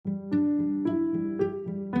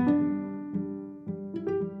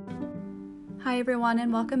everyone,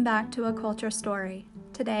 and welcome back to A Culture Story.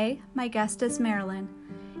 Today, my guest is Marilyn.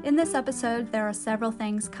 In this episode, there are several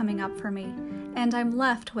things coming up for me, and I'm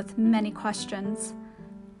left with many questions.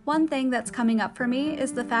 One thing that's coming up for me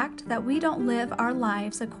is the fact that we don't live our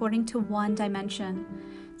lives according to one dimension.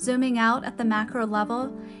 Zooming out at the macro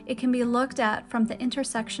level, it can be looked at from the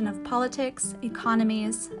intersection of politics,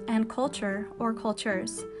 economies, and culture or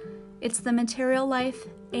cultures. It's the material life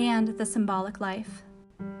and the symbolic life.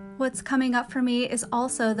 What's coming up for me is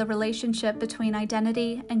also the relationship between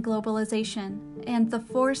identity and globalization and the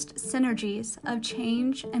forced synergies of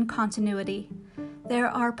change and continuity. There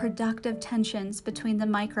are productive tensions between the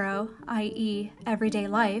micro, i.e., everyday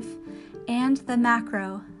life, and the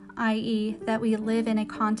macro, i.e., that we live in a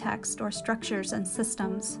context or structures and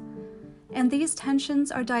systems. And these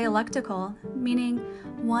tensions are dialectical, meaning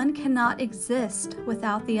one cannot exist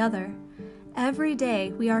without the other. Every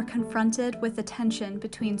day we are confronted with the tension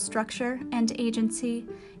between structure and agency,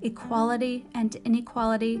 equality and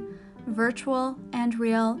inequality, virtual and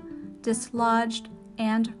real, dislodged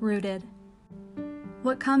and rooted.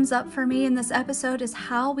 What comes up for me in this episode is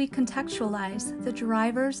how we contextualize the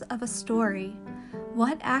drivers of a story.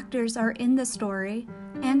 What actors are in the story,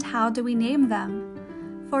 and how do we name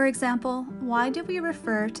them? For example, why do we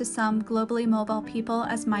refer to some globally mobile people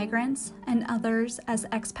as migrants and others as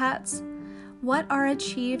expats? What are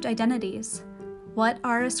achieved identities? What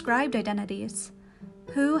are ascribed identities?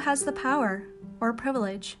 Who has the power or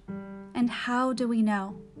privilege? And how do we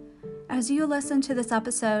know? As you listen to this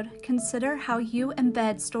episode, consider how you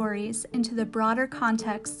embed stories into the broader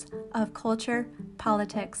contexts of culture,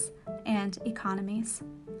 politics, and economies.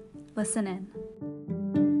 Listen in.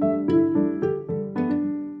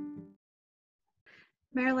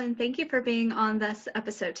 Marilyn, thank you for being on this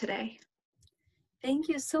episode today. Thank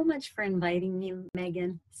you so much for inviting me,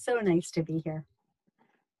 Megan. So nice to be here.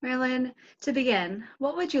 Marilyn, to begin,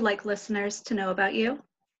 what would you like listeners to know about you?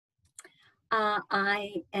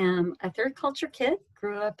 I am a third culture kid,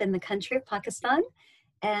 grew up in the country of Pakistan,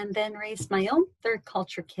 and then raised my own third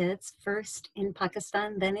culture kids, first in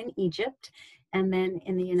Pakistan, then in Egypt, and then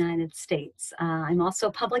in the United States. I'm also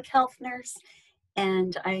a public health nurse,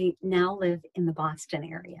 and I now live in the Boston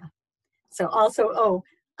area. So also,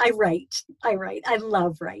 I write. I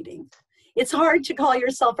love writing. It's hard to call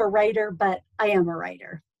yourself a writer, but I am a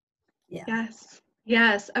writer. Yeah.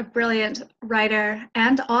 Yes, a brilliant writer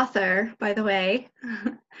and author, by the way.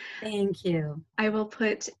 Thank you. I will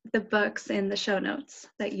put the books in the show notes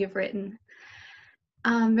that you've written.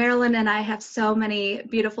 Marilyn and I have so many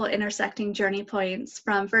beautiful intersecting journey points,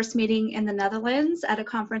 from first meeting in the Netherlands at a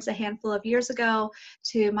conference a handful of years ago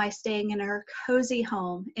to my staying in her cozy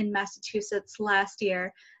home in Massachusetts last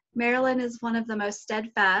year. Marilyn is one of the most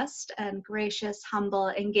steadfast and gracious, humble,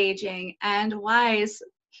 engaging, and wise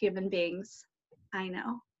human beings I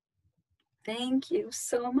know. Thank you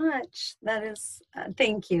so much. That is,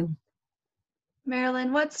 thank you.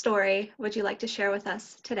 Marilyn, what story would you like to share with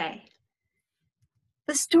us today?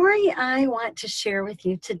 The story I want to share with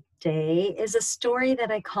you today is a story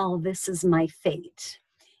that I call This Is My Fate.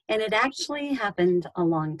 And it actually happened a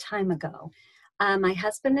long time ago. My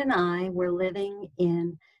husband and I were living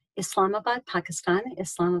in Islamabad, Pakistan.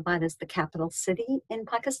 Islamabad is the capital city in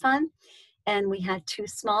Pakistan. And we had two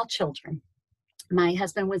small children. My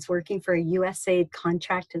husband was working for a USAID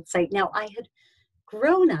contracted site. Now, I had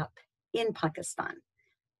grown up in Pakistan,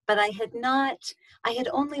 but I had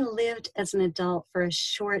only lived as an adult for a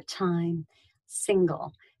short time,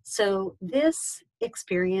 single. So this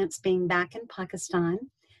experience, being back in Pakistan,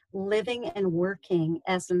 living and working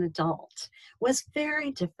as an adult, was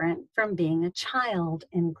very different from being a child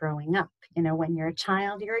and growing up. You know, when you're a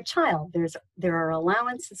child, you're a child. There are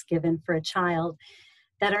allowances given for a child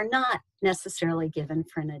that are not necessarily given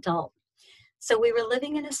for an adult. So we were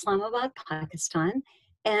living in Islamabad, Pakistan,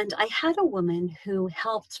 and I had a woman who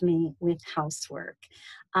helped me with housework.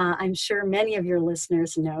 I'm sure many of your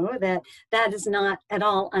listeners know that that is not at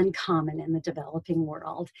all uncommon in the developing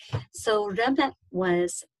world. So Remet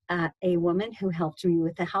was a woman who helped me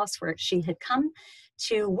with the housework. She had come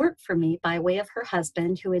to work for me by way of her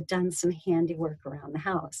husband, who had done some handiwork around the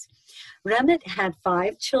house. Remet had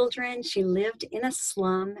 5 children. She lived in a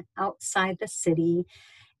slum outside the city.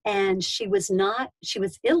 And she was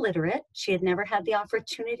illiterate. She had never had the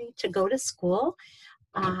opportunity to go to school.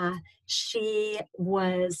 She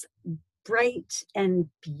was bright and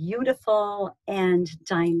beautiful and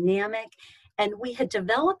dynamic. And we had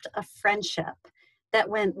developed a friendship that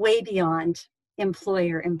went way beyond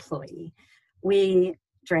employer-employee. We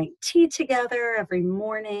drank tea together every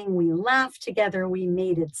morning. We laughed together. We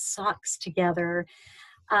mated socks together.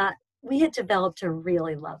 We had developed a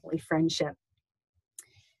really lovely friendship.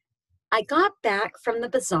 I got back from the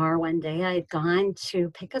bazaar one day. I had gone to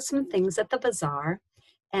pick up some things at the bazaar,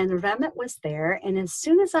 and Remet was there. And as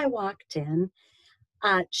soon as I walked in,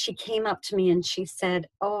 she came up to me and she said,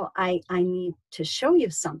 "Oh, I need to show you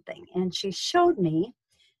something." And she showed me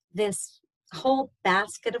this whole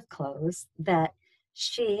basket of clothes that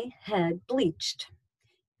she had bleached.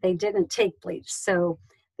 They didn't take bleach. So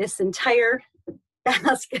this entire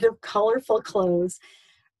basket of colorful clothes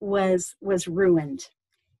was ruined.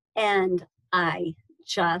 And I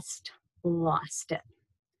just lost it.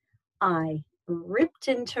 I ripped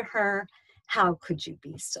into her. How could you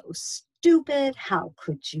be so stupid? How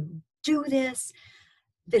could you do this?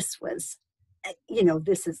 This was,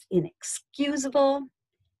 this is inexcusable.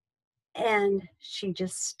 And she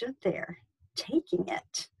just stood there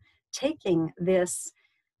taking this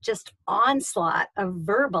just onslaught of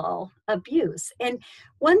verbal abuse. And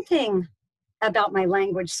one thing about my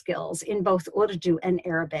language skills in both Urdu and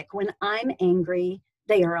Arabic, when I'm angry,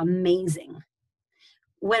 they are amazing.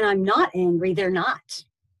 When I'm not angry, they're not.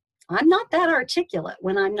 I'm not that articulate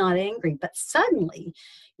when I'm not angry, but suddenly,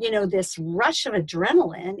 this rush of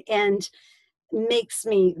adrenaline and makes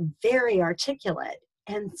me very articulate.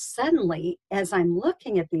 And suddenly, as I'm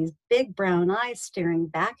looking at these big brown eyes staring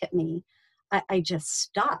back at me, I just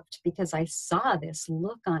stopped because I saw this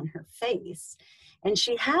look on her face. And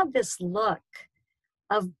she had this look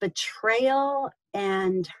of betrayal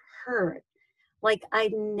and hurt like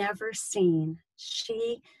I'd never seen.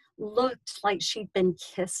 She looked like she'd been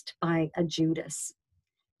kissed by a Judas.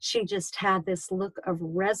 She just had this look of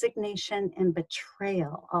resignation and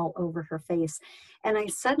betrayal all over her face. And I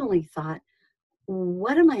suddenly thought,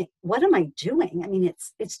 what am I doing? I mean,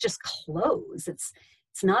 it's just clothes. It's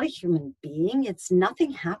not a human being. It's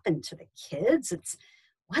nothing happened to the kids. It's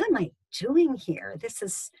what am I doing here? This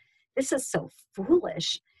is so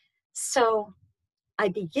foolish. So I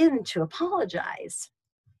begin to apologize.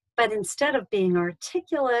 But instead of being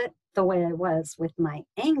articulate the way I was with my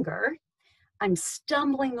anger, I'm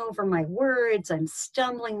stumbling over my words, I'm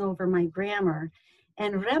stumbling over my grammar,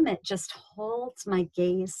 and Remet just holds my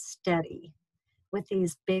gaze steady with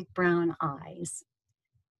these big brown eyes.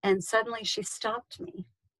 And suddenly she stopped me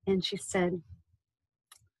and she said,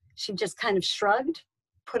 she just kind of shrugged,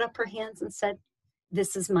 put up her hands and said,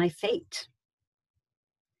 "This is my fate."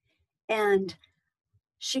 And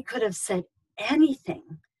she could have said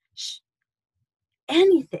anything,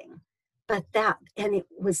 anything but that. And it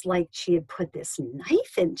was like she had put this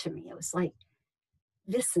knife into me. It was like,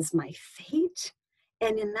 this is my fate.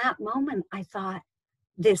 And in that moment, I thought,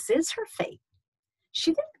 this is her fate.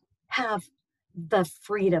 She didn't have the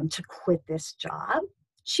freedom to quit this job.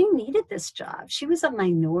 She needed this job. She was a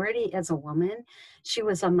minority as a woman. She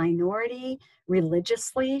was a minority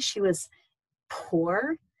religiously. She was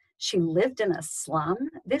poor. She lived in a slum.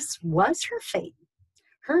 This was her fate.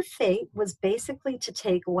 Her fate was basically to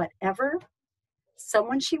take whatever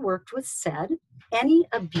someone she worked with said, any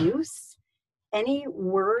abuse, any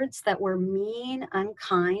words that were mean,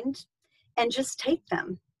 unkind, and just take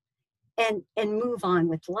them and move on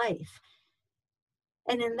with life.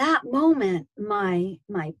 And in that moment, my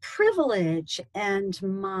privilege and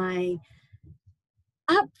my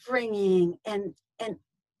upbringing and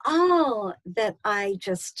all that I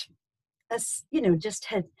just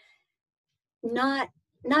had not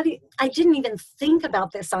I didn't even think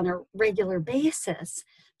about this on a regular basis,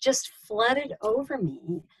 just flooded over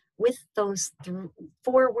me with those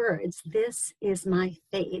 4 words. This is my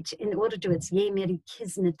fate. In order to it's ye meri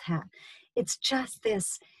kismet hai. It's just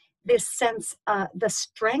this sense, the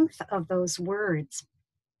strength of those words.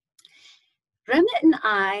 Remet and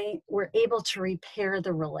I were able to repair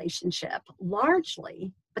the relationship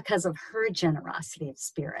largely because of her generosity of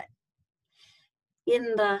spirit. In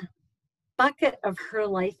the bucket of her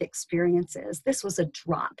life experiences, this was a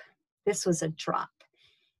drop.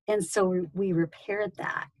 And so we repaired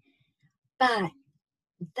that. But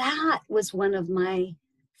that was one of my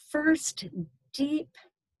first deep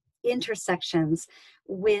intersections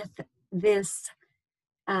with this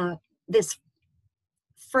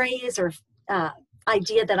phrase or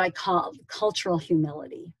idea that I called cultural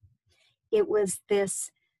humility. It was this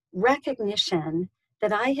recognition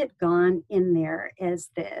that I had gone in there as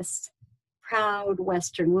this proud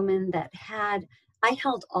Western woman that I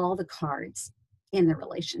held all the cards in the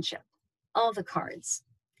relationship, all the cards.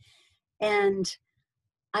 And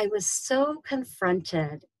I was so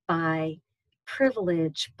confronted by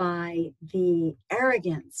privilege, by the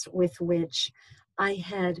arrogance with which I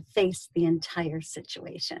had faced the entire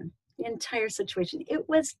situation. It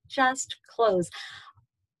was just clothes.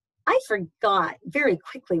 I forgot very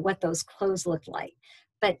quickly what those clothes looked like.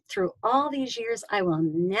 But through all these years, I will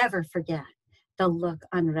never forget the look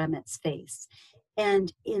on Remet's face.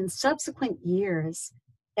 And in subsequent years,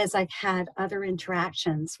 as I've had other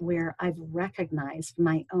interactions where I've recognized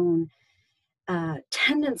my own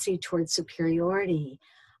tendency towards superiority,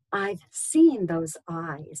 I've seen those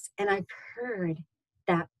eyes and I've heard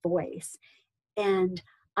that voice. And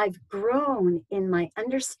I've grown in my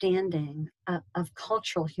understanding of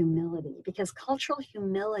cultural humility, because cultural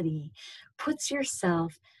humility puts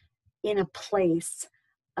yourself in a place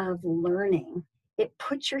of learning. It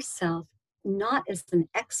puts yourself not as an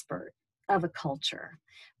expert of a culture,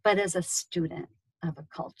 but as a student of a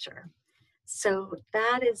culture. So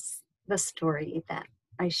that is the story that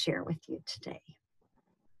I share with you today.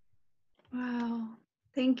 Wow.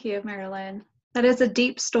 Thank you, Marilyn. That is a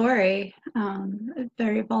deep story,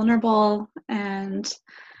 very vulnerable and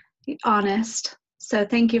honest. So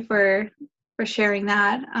thank you for sharing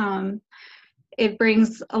that. It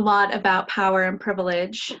brings a lot about power and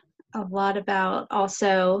privilege, a lot about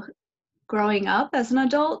also growing up as an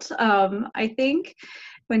adult. I think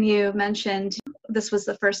when you mentioned this was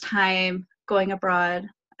the first time going abroad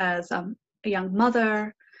as a young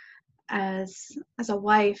mother, as a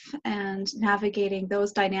wife, and navigating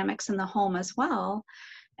those dynamics in the home as well.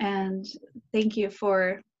 And thank you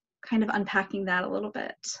for kind of unpacking that a little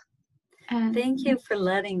bit. And thank you for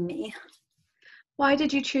letting me. Why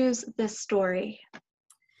did you choose this story?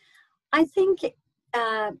 I think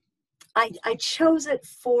I chose it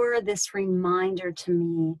for this reminder to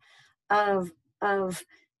me of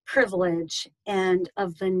privilege and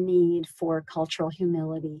of the need for cultural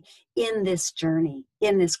humility in this journey,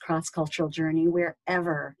 in this cross-cultural journey,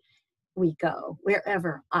 wherever we go,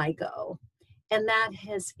 wherever I go. And that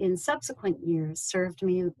has, in subsequent years, served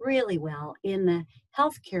me really well in the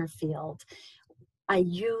healthcare field. I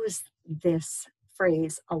use this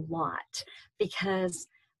phrase a lot because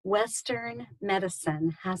Western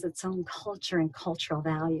medicine has its own culture and cultural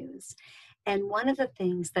values. And one of the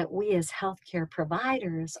things that we as healthcare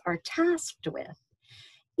providers are tasked with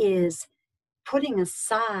is putting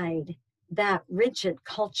aside that rigid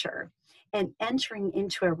culture and entering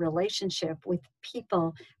into a relationship with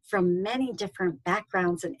people from many different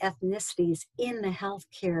backgrounds and ethnicities in the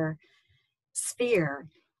healthcare sphere,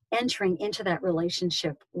 entering into that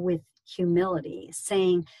relationship with humility,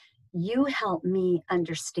 saying, you help me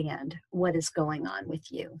understand what is going on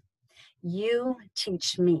with you. You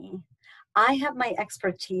teach me. I have my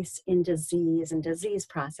expertise in disease and disease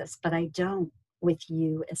process, but I don't with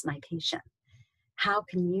you as my patient. How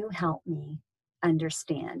can you help me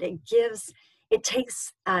understand? It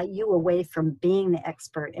takes you away from being the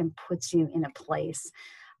expert and puts you in a place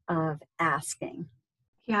of asking.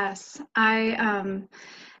 Yes, I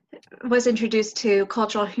was introduced to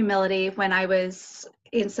cultural humility when I was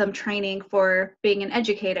in some training for being an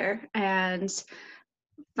educator, and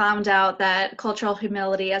found out that cultural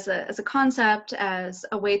humility as a concept, as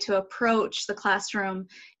a way to approach the classroom,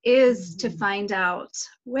 is to find out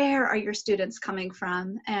where are your students coming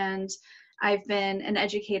from. And I've been an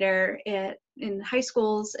educator in high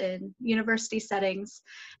schools, in university settings.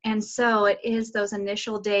 And so it is those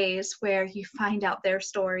initial days where you find out their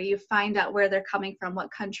story, you find out where they're coming from, what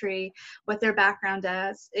country, what their background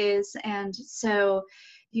is. And so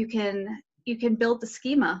you can build the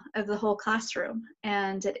schema of the whole classroom.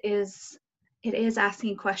 And it is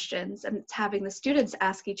asking questions, and it's having the students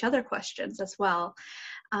ask each other questions as well.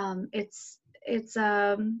 It's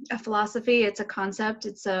a philosophy, it's a concept,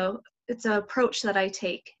 it's an approach that I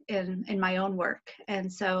take in my own work.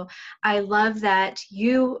 And so I love that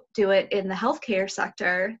you do it in the healthcare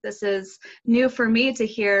sector. This is new for me to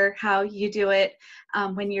hear how you do it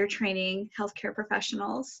when you're training healthcare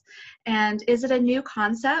professionals. And is it a new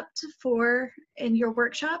concept in your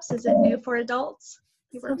workshops? Is it new for adults?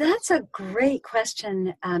 So that's a great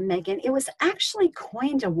question, Megan. It was actually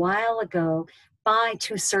coined a while ago by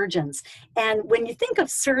two surgeons. And when you think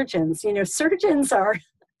of surgeons, surgeons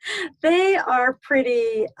they are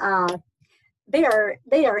pretty, they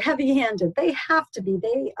are heavy-handed. They have to be.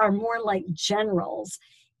 They are more like generals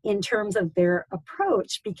in terms of their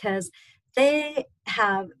approach, because they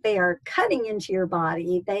are cutting into your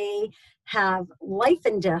body. They have life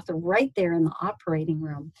and death right there in the operating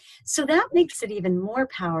room. So that makes it even more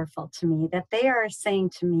powerful to me that they are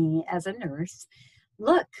saying to me as a nurse,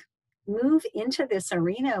 look, move into this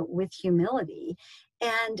arena with humility.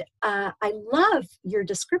 And I love your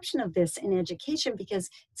description of this in education, because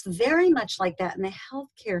it's very much like that in the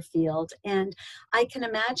healthcare field. And I can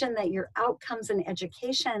imagine that your outcomes in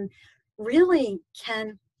education really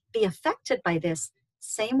can be affected by this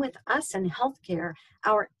Same with us in healthcare.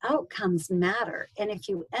 Our outcomes matter. And if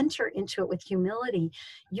you enter into it with humility,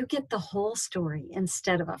 you get the whole story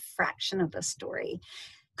instead of a fraction of the story.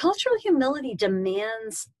 Cultural humility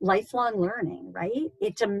demands lifelong learning, right?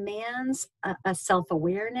 It demands a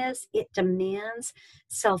self-awareness. It demands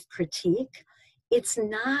self-critique. It's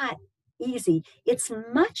not easy. It's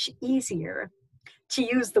much easier to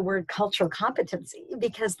use the word cultural competency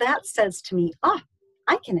because that says to me, oh,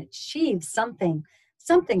 I can achieve something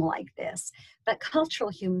like this. But cultural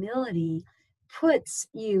humility puts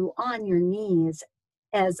you on your knees,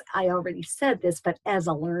 as I already said this, but as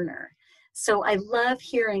a learner. So I love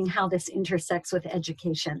hearing how this intersects with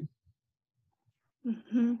education.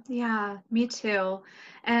 Yeah, me too.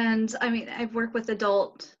 And I mean, I've worked with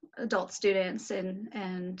adult students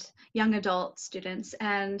and young adult students,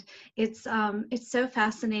 and it's so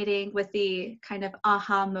fascinating with the kind of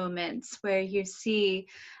aha moments where you see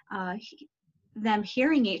them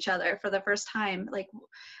hearing each other for the first time. Like,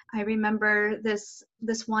 I remember this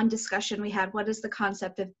one discussion we had, what is the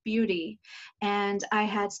concept of beauty? And I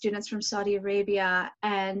had students from Saudi Arabia,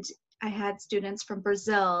 and I had students from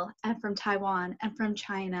Brazil and from Taiwan and from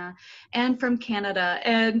China and from Canada.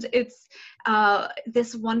 And it's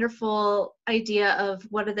this wonderful idea of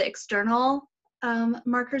what are the external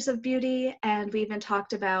markers of beauty. And we even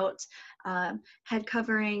talked about head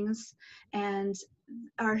coverings, and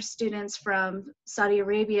our students from Saudi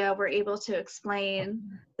Arabia were able to explain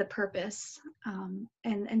the purpose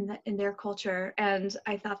in their culture. And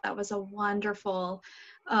I thought that was a wonderful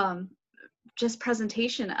just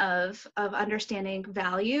presentation of understanding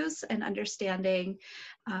values and understanding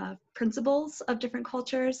principles of different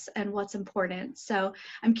cultures and what's important. So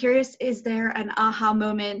I'm curious, is there an aha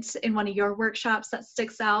moment in one of your workshops that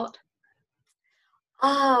sticks out?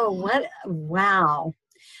 Oh, wow.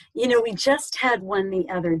 You know, we just had one the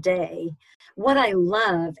other day. What I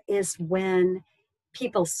love is when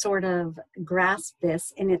people sort of grasp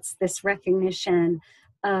this, and it's this recognition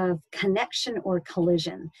of connection or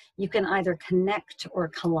collision. You can either connect or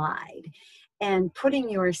collide. And putting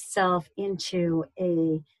yourself into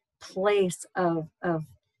a place of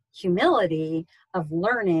humility, of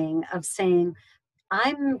learning, of saying,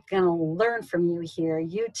 I'm going to learn from you here.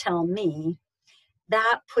 You tell me.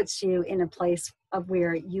 That puts you in a place of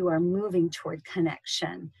where you are moving toward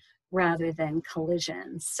connection rather than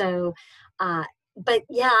collision. So, but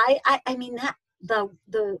yeah, I mean that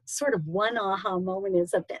the sort of one aha moment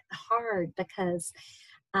is a bit hard because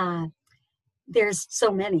uh, there's so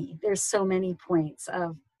many points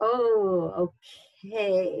of, oh,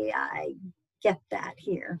 okay, I get that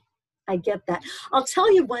here. I get that. I'll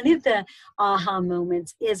tell you, one of the aha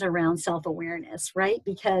moments is around self-awareness, right?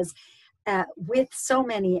 Because with so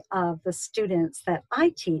many of the students that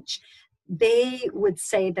I teach, they would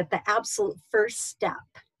say that the absolute first step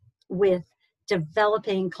with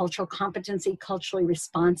developing cultural competency, culturally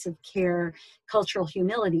responsive care, cultural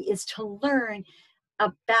humility is to learn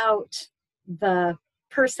about the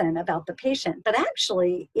person, about the patient. But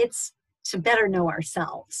actually, it's to better know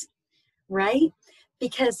ourselves, right?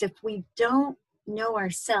 Because if we don't know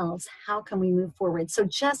ourselves, how can we move forward? So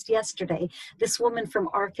just yesterday, this woman from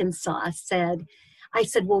Arkansas said, I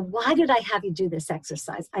said, well, why did I have you do this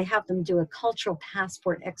exercise? I have them do a cultural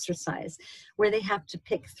passport exercise where they have to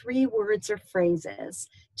pick 3 words or phrases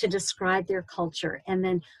to describe their culture. And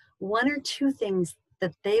then 1 or 2 things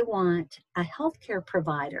that they want a healthcare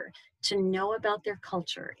provider to know about their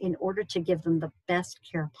culture in order to give them the best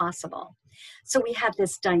care possible. So we had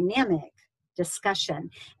this dynamic discussion.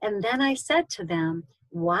 And then I said to them,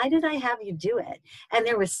 why did I have you do it? And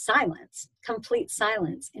there was silence, complete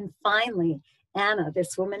silence. And finally, Anna,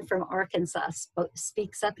 this woman from Arkansas,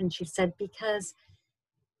 speaks up and she said, because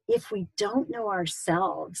if we don't know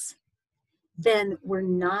ourselves, then we're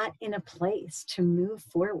not in a place to move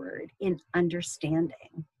forward in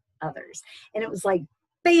understanding others. And it was like,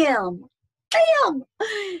 bam, bam.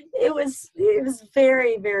 It was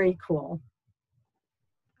very, very cool.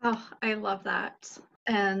 Oh, I love that.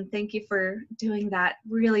 And thank you for doing that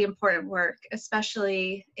really important work,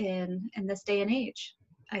 especially in this day and age.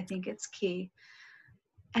 I think it's key.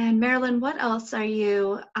 And Marilyn, what else are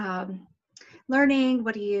you learning?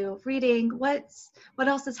 What are you reading? What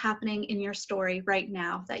else is happening in your story right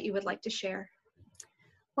now that you would like to share?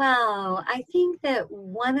 Well, I think that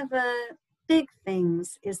one of the big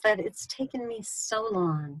things is that it's taken me so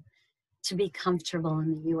long to be comfortable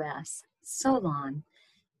in the US. So long.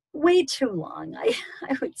 Way too long. I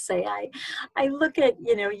would say I look at,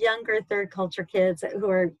 you know, younger third culture kids who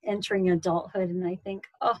are entering adulthood and I think,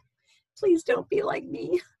 oh, please don't be like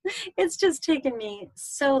me. It's just taken me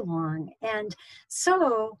so long. And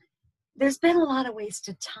so there's been a lot of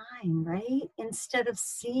wasted time, right? Instead of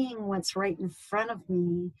seeing what's right in front of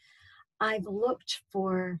me, I've looked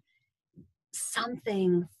for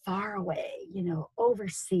something far away,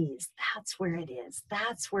 overseas. That's where it is.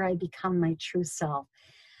 That's where I become my true self.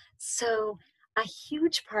 So, a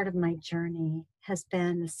huge part of my journey has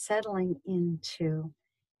been settling into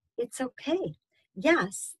it's okay.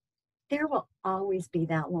 Yes, there will always be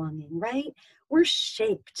that longing, right? We're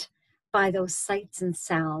shaped by those sights and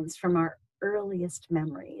sounds from our earliest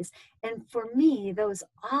memories. And for me, those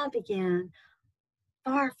all began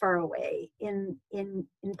far, far away in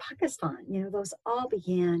Pakistan. Those all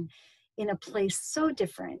began in a place so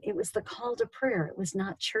different. It was the call to prayer. It was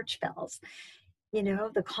not church bells.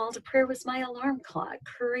 The call to prayer was my alarm clock.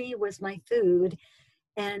 Curry was my food,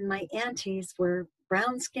 and my aunties were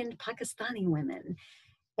brown-skinned Pakistani women.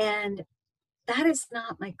 And that is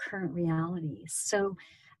not my current reality. So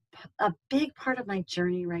a big part of my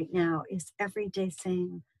journey right now is every day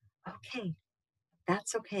saying, okay,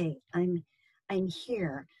 that's okay. I'm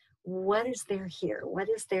here. What is there here? What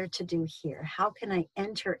is there to do here? How can I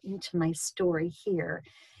enter into my story here?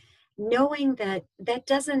 Knowing that that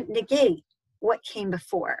doesn't negate what came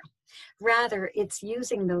before. Rather, it's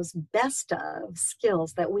using those best of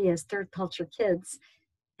skills that we as third culture kids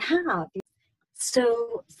have.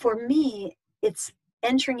 So for me, it's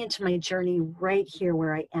entering into my journey right here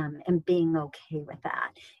where I am and being okay with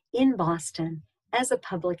that. In Boston, as a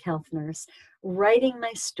public health nurse, writing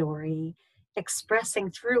my story,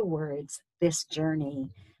 expressing through words this journey,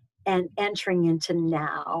 and entering into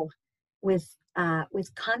now with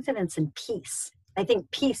confidence and peace. I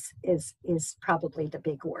think peace is probably the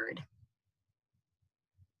big word.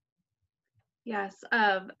 Yes,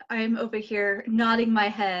 I'm over here nodding my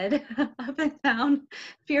head up and down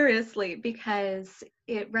furiously because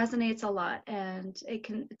it resonates a lot and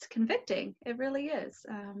it's convicting. It really is.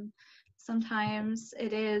 Sometimes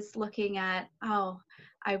it is looking at, oh,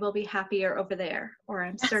 I will be happier over there, or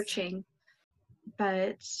I'm searching,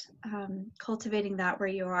 but cultivating that where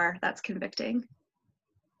you are, that's convicting.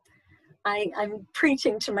 I'm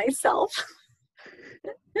preaching to myself.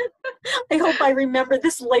 I hope I remember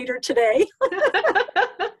this later today.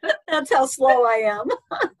 That's how slow I am.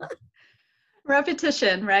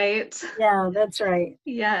 Repetition, right? Yeah, that's right.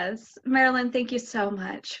 Yes. Marilyn, thank you so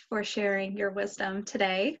much for sharing your wisdom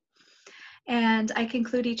today. And I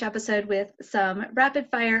conclude each episode with some rapid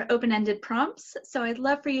fire open-ended prompts. So I'd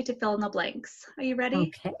love for you to fill in the blanks. Are you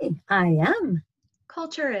ready? Okay, I am.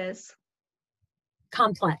 Culture is.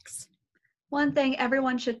 Complex. One thing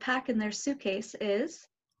everyone should pack in their suitcase is.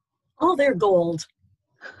 All their gold.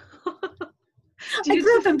 I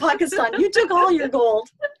grew up in Pakistan. You took all your gold.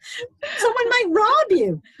 Someone might rob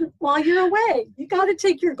you while you're away. You got to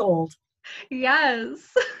take your gold.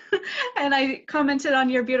 Yes. And I commented on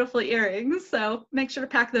your beautiful earrings, so make sure to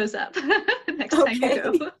pack those up next time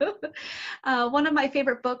you go. One of my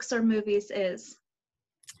favorite books or movies is.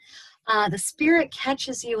 The spirit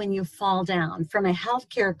catches you and you fall down. From a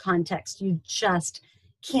healthcare context, you just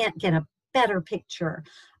can't get a better picture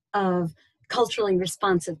of culturally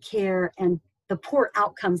responsive care and the poor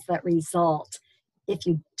outcomes that result if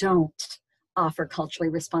you don't offer culturally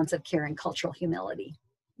responsive care and cultural humility.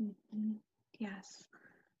 Mm-hmm. Yes.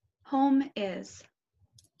 Home is.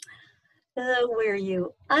 Where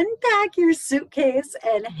you unpack your suitcase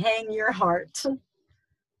and hang your heart.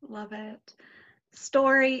 Love it.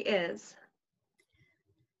 Story is.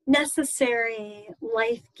 Necessary,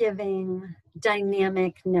 life-giving,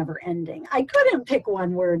 dynamic, never-ending. I couldn't pick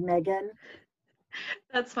one word, Megan.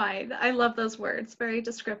 That's fine. I love those words, very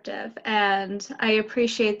descriptive. And I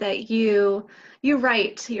appreciate that you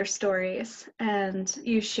write your stories and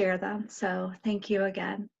you share them. So thank you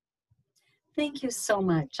again. Thank you so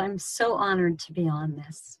much. I'm so honored to be on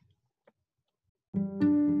this.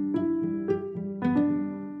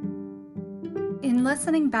 In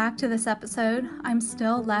listening back to this episode, I'm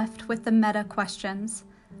still left with the meta questions.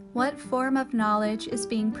 What form of knowledge is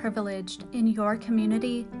being privileged in your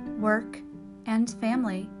community, work, and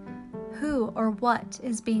family? Who or what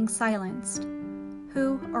is being silenced?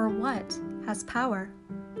 Who or what has power?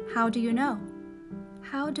 How do you know?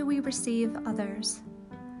 How do we receive others?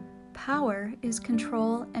 Power is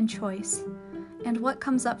control and choice. And what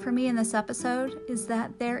comes up for me in this episode is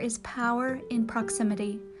that there is power in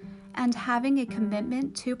proximity. And having a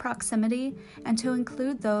commitment to proximity and to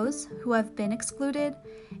include those who have been excluded,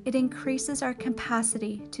 it increases our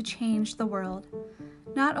capacity to change the world.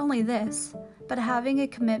 Not only this, but having a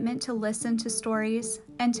commitment to listen to stories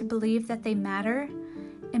and to believe that they matter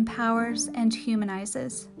empowers and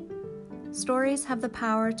humanizes. Stories have the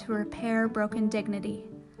power to repair broken dignity.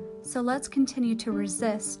 So let's continue to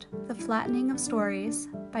resist the flattening of stories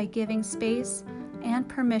by giving space and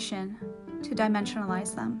permission to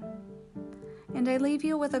dimensionalize them. And I leave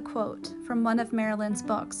you with a quote from one of Marilyn's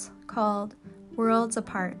books called Worlds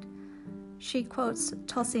Apart. She quotes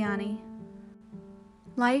Tulsiani.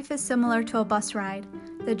 "Life is similar to a bus ride.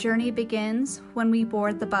 The journey begins when we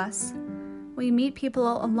board the bus. We meet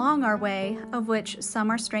people along our way, of which some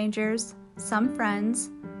are strangers, some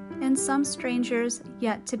friends, and some strangers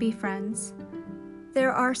yet to be friends.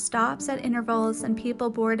 There are stops at intervals and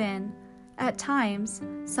people board in. At times,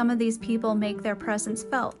 some of these people make their presence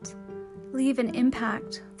felt, leave an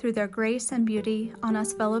impact through their grace and beauty on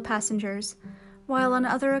us fellow passengers, while on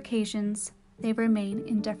other occasions, they remain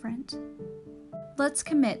indifferent. Let's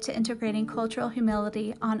commit to integrating cultural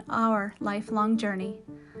humility on our lifelong journey.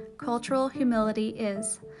 Cultural humility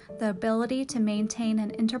is the ability to maintain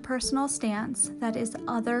an interpersonal stance that is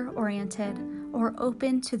other-oriented or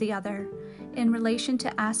open to the other in relation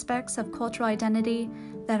to aspects of cultural identity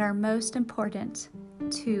that are most important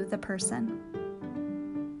to the person."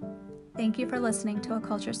 Thank you for listening to A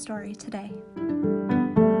Culture Story today.